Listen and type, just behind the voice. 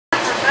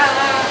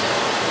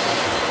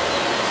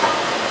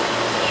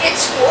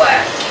It's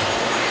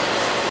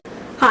working!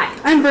 Hi,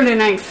 I'm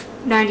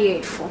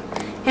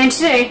Brendan98, and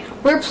today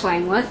we're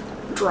playing with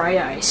dry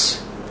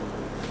ice.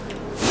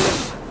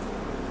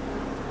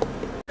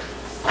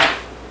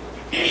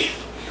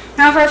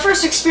 Now for our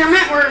first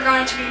experiment, we're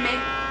going to be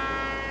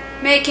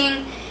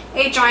making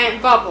a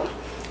giant bubble.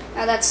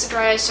 Now that's the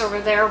dry ice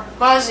over there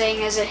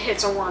buzzing as it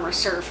hits a warmer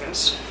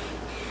surface.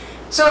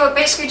 So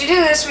basically to do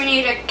this, we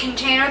need a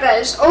container that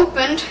is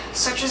opened,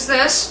 such as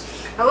this,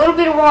 a little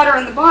bit of water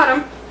on the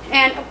bottom,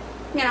 and,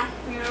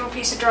 usual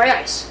piece of dry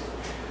ice.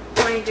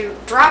 We're going to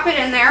drop it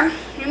in there.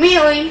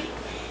 Immediately,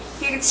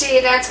 you can see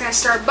that's going to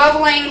start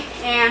bubbling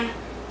and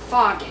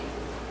fogging.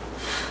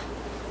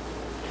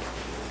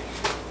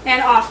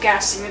 And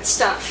off-gassing its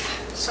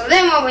stuff. So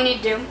then what we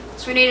need to do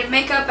is we need to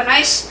make up a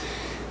nice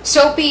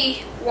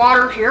soapy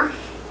water here.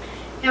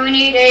 And we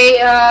need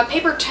a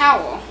paper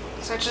towel,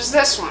 such as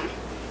this one.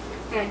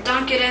 I'm going to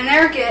dunk it in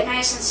there, get it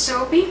nice and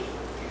soapy,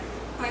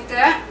 like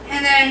that.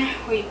 And then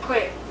we put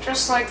it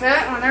just like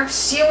that on there,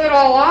 seal it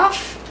all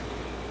off,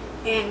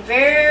 and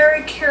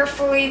very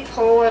carefully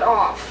pull it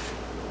off.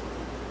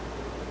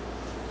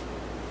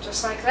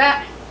 Just like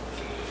that.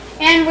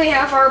 And we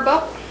have our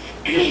bubble.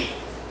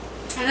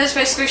 And this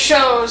basically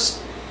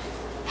shows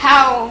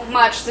how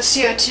much the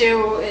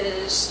CO2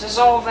 is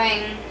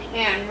dissolving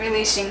and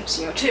releasing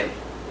CO2.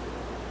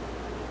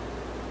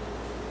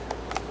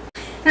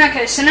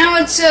 Okay, so now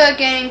it's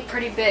getting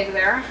pretty big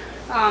there,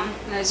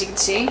 as you can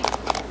see.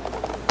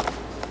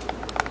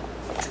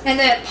 And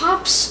then it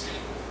pops,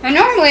 and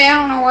normally, I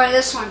don't know why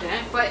this one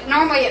didn't, but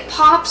normally it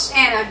pops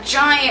and a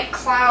giant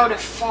cloud of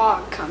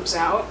fog comes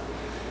out.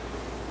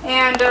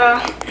 And,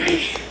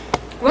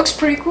 looks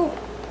pretty cool.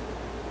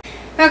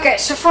 Okay,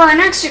 so for our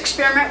next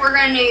experiment, we're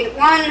going to need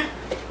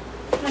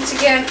once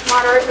again,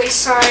 moderately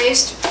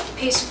sized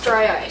piece of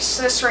dry ice.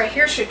 This right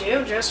here should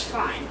do just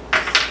fine.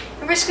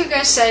 We're basically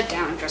going to set it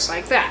down just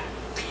like that.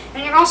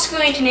 And you're also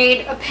going to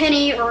need a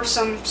penny or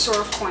some sort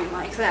of coin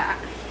like that.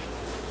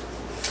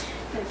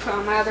 Let me put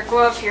on my other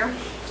glove here.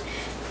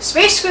 So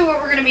basically what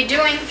we're going to be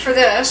doing for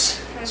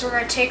this is we're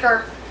going to take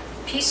our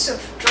piece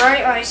of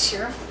dry ice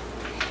here,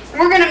 and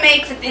we're going to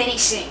make the penny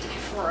sing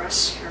for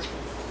us here.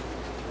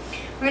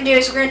 What we're going to do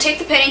is we're going to take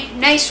the penny,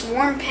 nice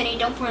warm penny,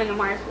 don't put it in the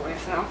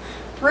microwave though,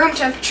 room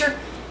temperature,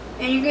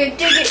 and you're going to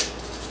dig it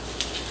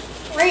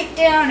right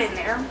down in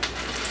there.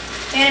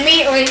 And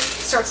immediately it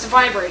starts to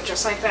vibrate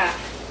just like that.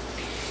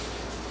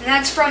 And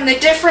that's from the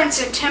difference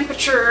in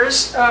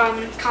temperatures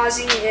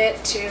causing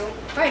it to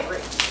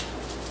vibrate.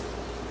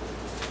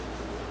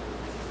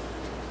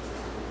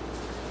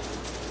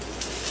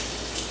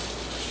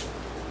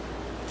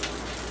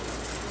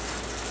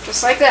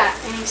 Just like that.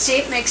 And you see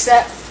it makes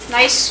that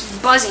nice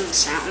buzzing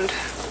sound.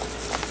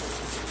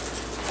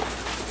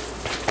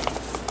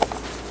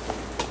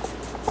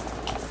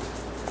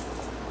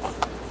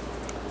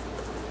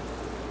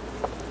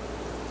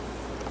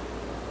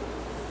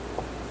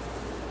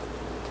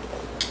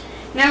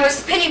 Now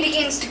as the penny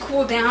begins to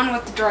cool down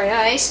with the dry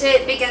ice,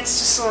 it begins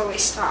to slowly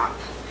stop.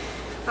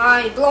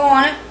 You blow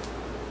on it,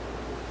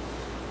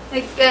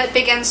 it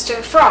begins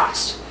to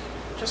frost,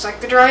 just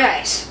like the dry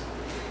ice.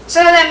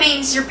 So that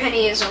means your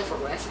penny is over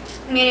with,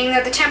 meaning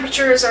that the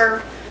temperatures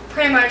are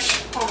pretty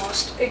much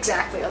almost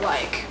exactly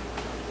alike.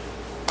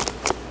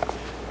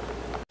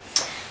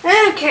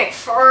 Okay,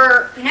 for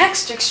our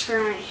next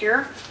experiment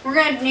here, we're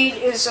going to need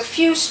is a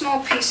few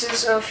small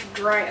pieces of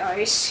dry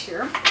ice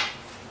here.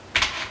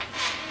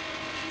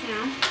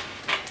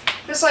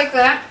 Just like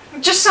that.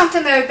 Just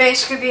something that would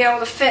basically be able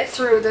to fit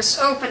through this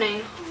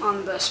opening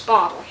on this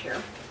bottle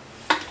here.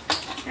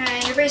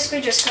 And you're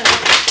basically just going to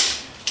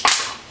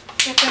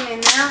get them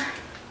in there.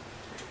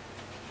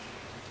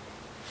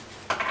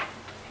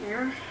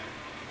 Here.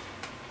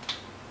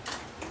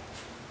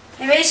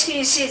 And basically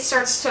you see it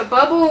starts to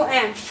bubble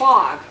and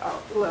fog a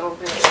little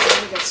bit. So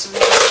let me get some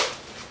more.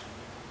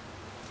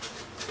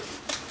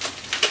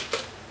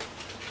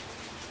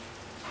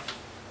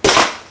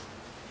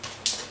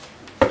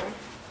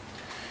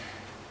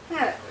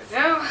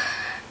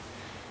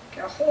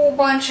 Whole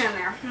bunch in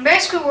there. And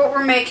basically what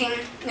we're making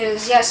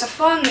is, yes, a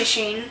fog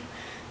machine,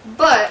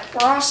 but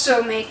we're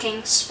also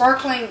making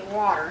sparkling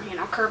water,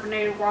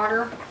 carbonated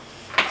water,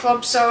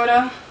 club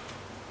soda,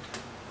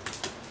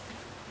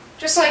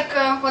 just like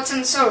what's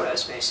in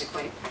sodas,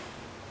 basically.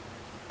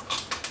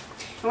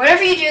 And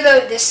whatever you do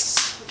though,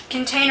 this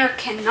container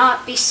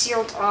cannot be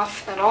sealed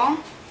off at all,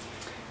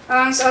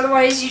 so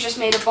otherwise you just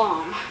made a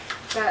bomb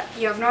that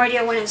you have no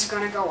idea when it's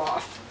going to go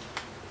off.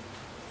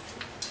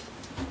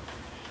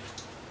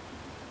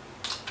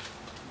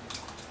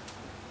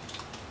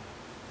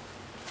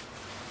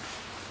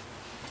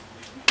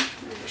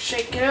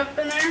 Shake it up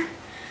in there.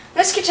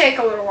 This could take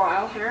a little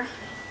while here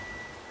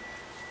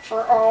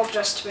for all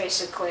just to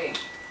basically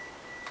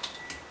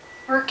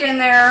work in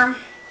there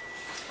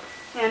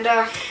and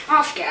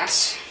off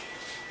gas.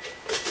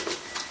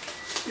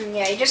 And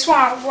yeah, you just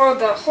want to load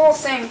the whole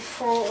thing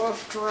full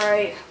of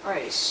dry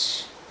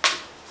ice.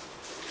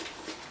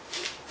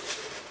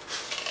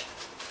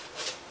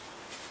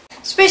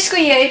 So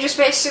basically, yeah, you just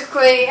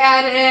basically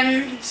add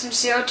in some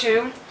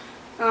CO2,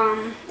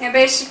 and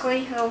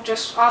basically it'll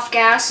just off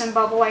gas and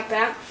bubble like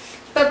that.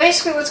 But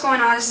basically what's going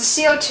on is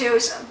the CO2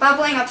 is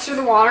bubbling up through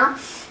the water,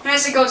 and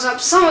as it goes up,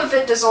 some of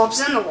it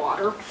dissolves in the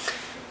water,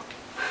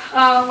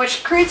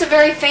 which creates a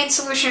very faint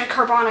solution of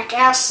carbonic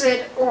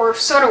acid or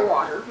soda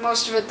water.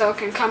 Most of it, though,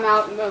 can come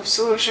out in the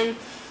solution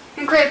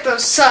and create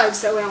those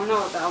suds that we all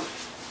know about.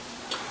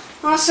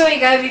 Also,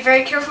 you gotta be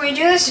very careful when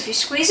you do this. If you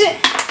squeeze it,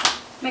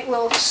 make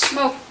little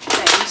smoke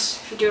things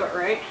if you do it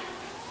right.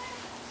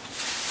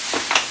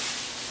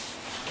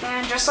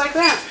 And just like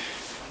that.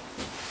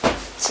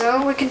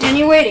 So we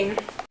continue waiting.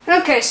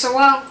 Okay, so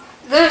while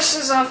this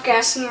is off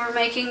gassing, we're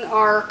making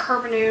our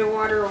carbonated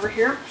water over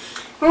here.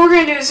 What we're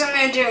going to do is I'm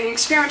going to do an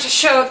experiment to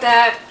show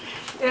that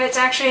it's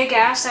actually a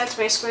gas that's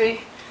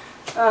basically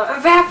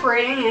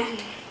evaporating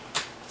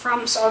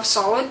from a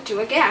solid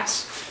to a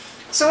gas.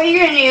 So what you're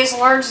going to need is a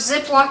large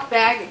Ziploc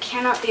bag. It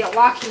cannot be a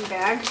locking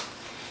bag.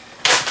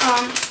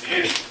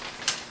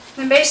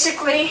 Then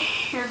basically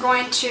you're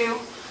going to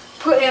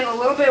put in a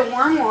little bit of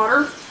warm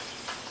water.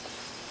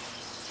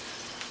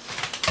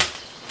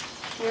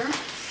 Here.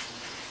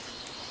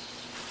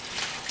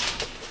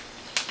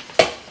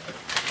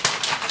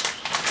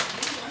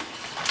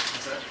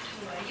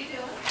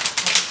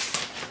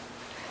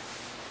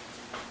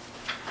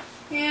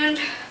 And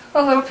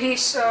a little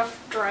piece of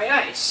dry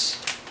ice.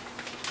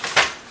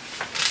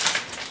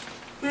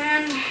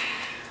 And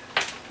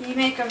you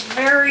make a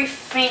very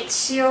faint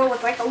seal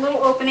with like a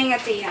little opening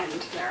at the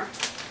end there.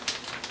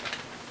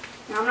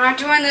 Now I'm not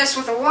doing this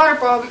with a water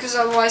ball because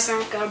otherwise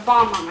I'm going to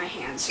bomb on my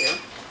hands here.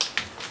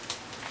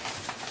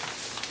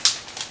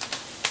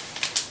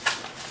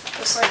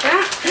 Just like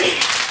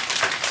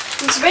that.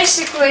 And so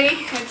basically,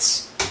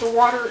 the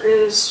water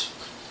is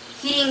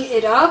heating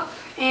it up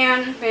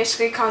and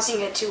basically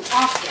causing it to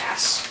off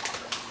gas.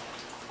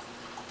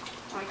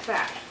 Like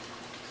that.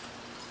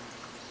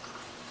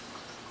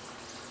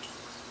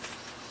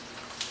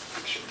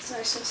 Make sure it's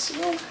nice and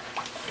sealed.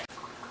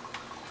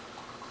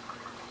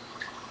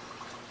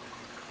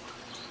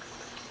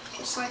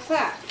 Just like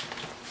that.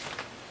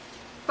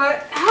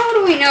 But how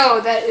do we know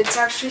that it's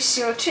actually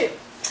CO2?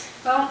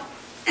 Well,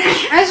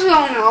 as we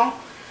all know,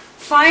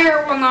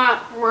 fire will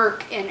not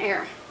work in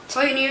air.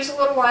 So you can use a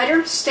little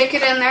lighter, stick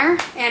it in there,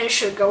 and it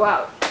should go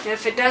out. And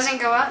if it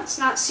doesn't go out, it's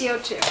not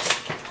CO2.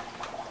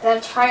 Then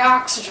it's probably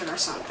oxygen or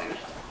something.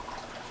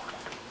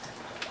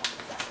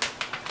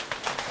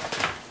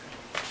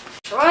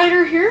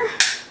 Lighter here,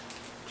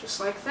 just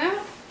like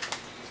that.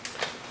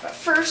 But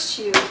first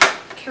you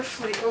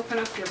carefully open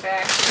up your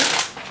bag here.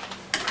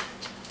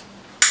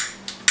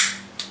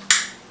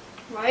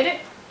 Light it,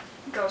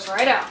 it goes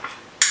right out.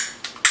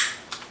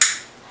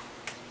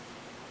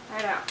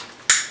 Right out.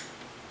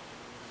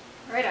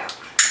 Right out.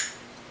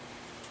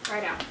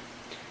 Right out.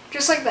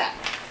 Just like that.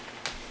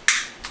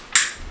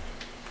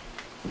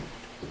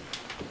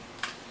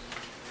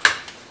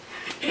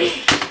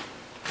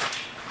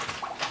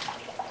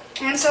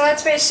 And so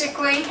that's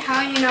basically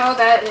how you know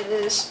that it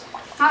is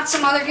not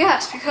some other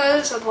gas,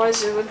 because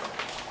otherwise it would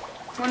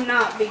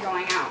not be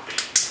going out.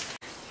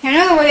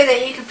 Another way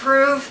that you can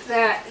prove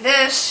that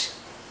this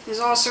is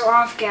also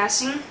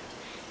off-gassing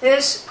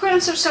is put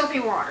in some soapy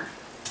water.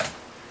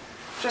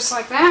 Just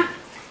like that.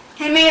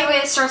 And immediately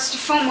it starts to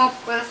foam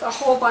up with a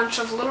whole bunch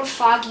of little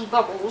foggy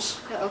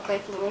bubbles that look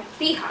like little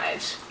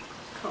beehives,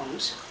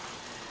 combs.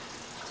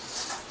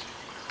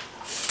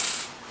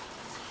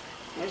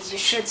 As you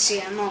should see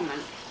in a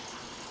moment.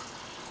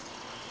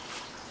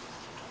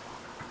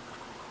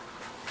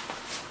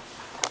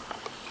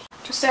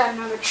 Just add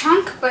another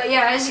chunk, but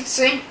yeah, as you can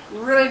see, it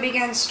really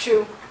begins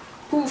to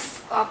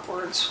poof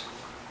upwards.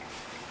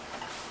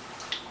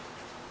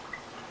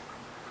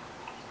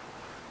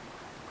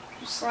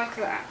 Just like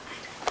that.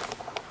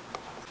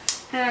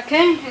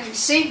 Okay, as you can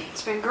see,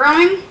 it's been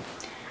growing.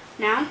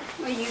 Now,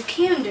 what you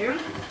can do,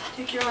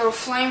 take your little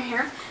flame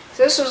here. If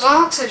this was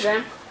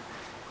oxygen,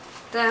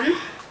 then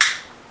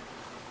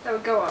that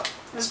would go up.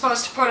 As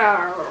opposed to put out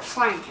our little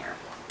flame here.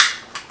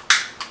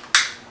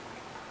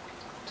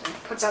 So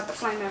it puts out the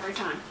flame every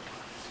time.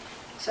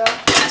 So,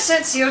 as I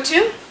said,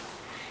 CO2,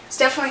 it's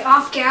definitely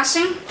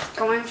off-gassing,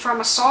 going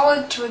from a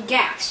solid to a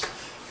gas.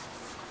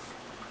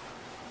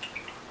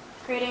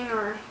 Creating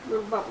our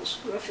little bubbles.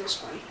 Ooh, that feels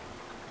funny.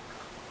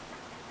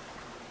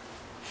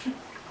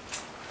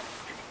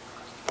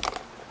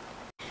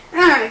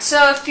 Alright,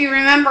 so if you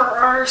remember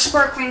our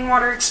sparkling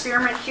water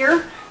experiment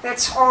here,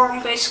 that's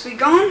all basically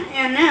gone,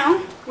 and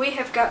now we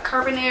have got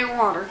carbonated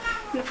water.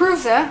 And to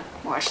prove that,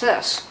 watch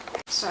this.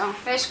 So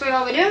basically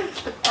all we do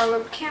is put our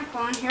little cap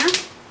on here.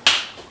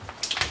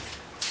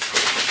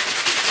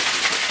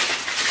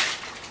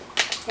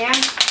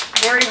 And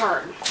very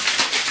hard.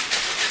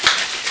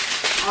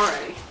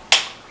 Alrighty.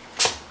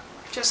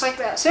 Just like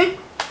that, see?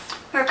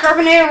 Our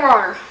carbonated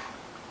water.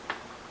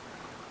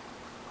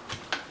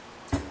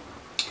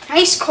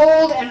 Nice,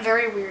 cold, and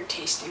very weird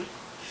tasting.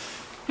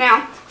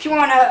 Now, if you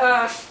want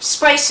to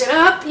spice it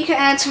up, you can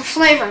add some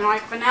flavoring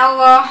like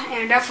vanilla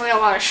and definitely a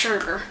lot of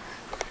sugar.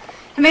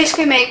 And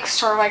basically make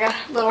sort of like a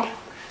little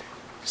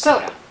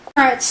soda.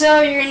 Alright,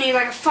 so you're going to need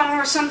like a funnel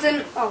or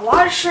something, a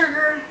lot of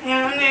sugar,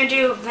 and I'm going to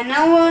do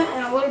vanilla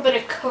and a little bit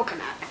of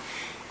coconut.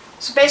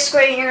 So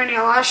basically you're going to need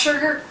a lot of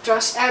sugar,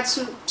 just add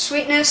some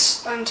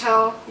sweetness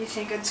until you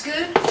think it's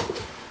good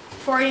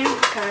for you,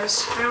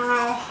 because I don't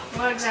know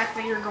what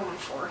exactly you're going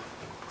for.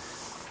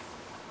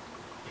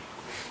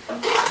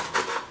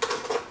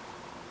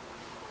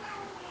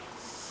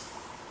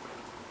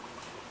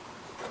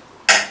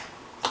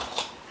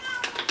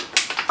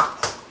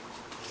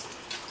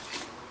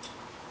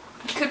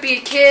 You could be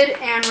a kid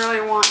and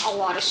really want a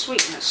lot of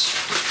sweetness.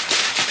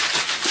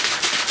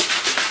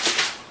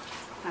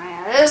 Oh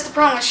yeah, that is the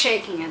problem with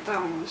shaking it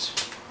though.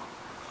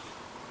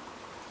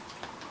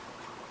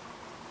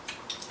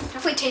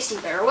 Definitely tasting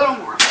better, a little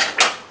more.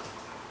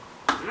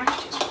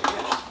 Actually tastes pretty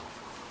good.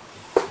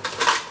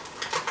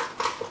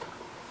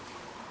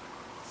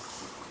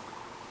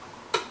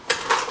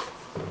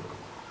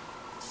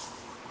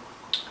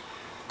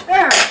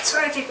 Alright, so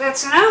I think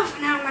that's enough.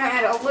 Now I'm going to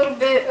add a little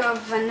bit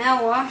of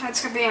vanilla.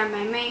 That's going to be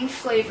my main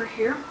flavor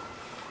here.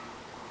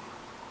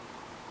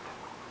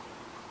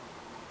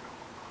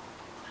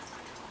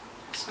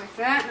 Just like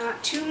that,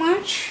 not too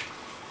much.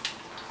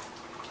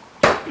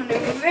 And a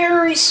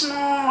very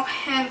small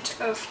hint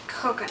of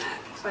coconut,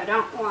 because I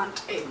don't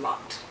want a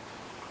lot.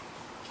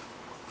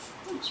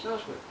 It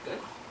smells really good.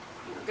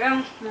 There we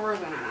go, more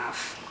than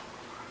enough.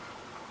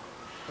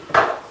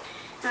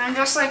 And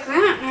just like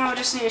that, now I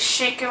just need to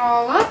shake it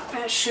all up,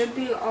 and it should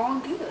be all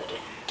good.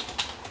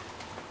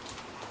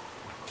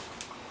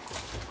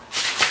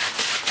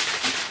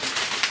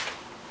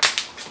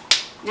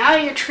 Now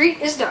your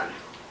treat is done.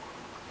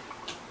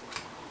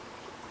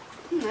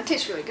 That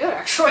tastes really good,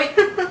 actually.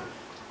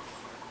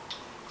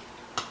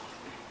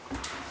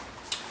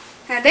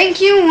 And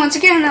thank you once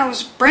again. That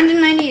was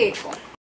Brendan98.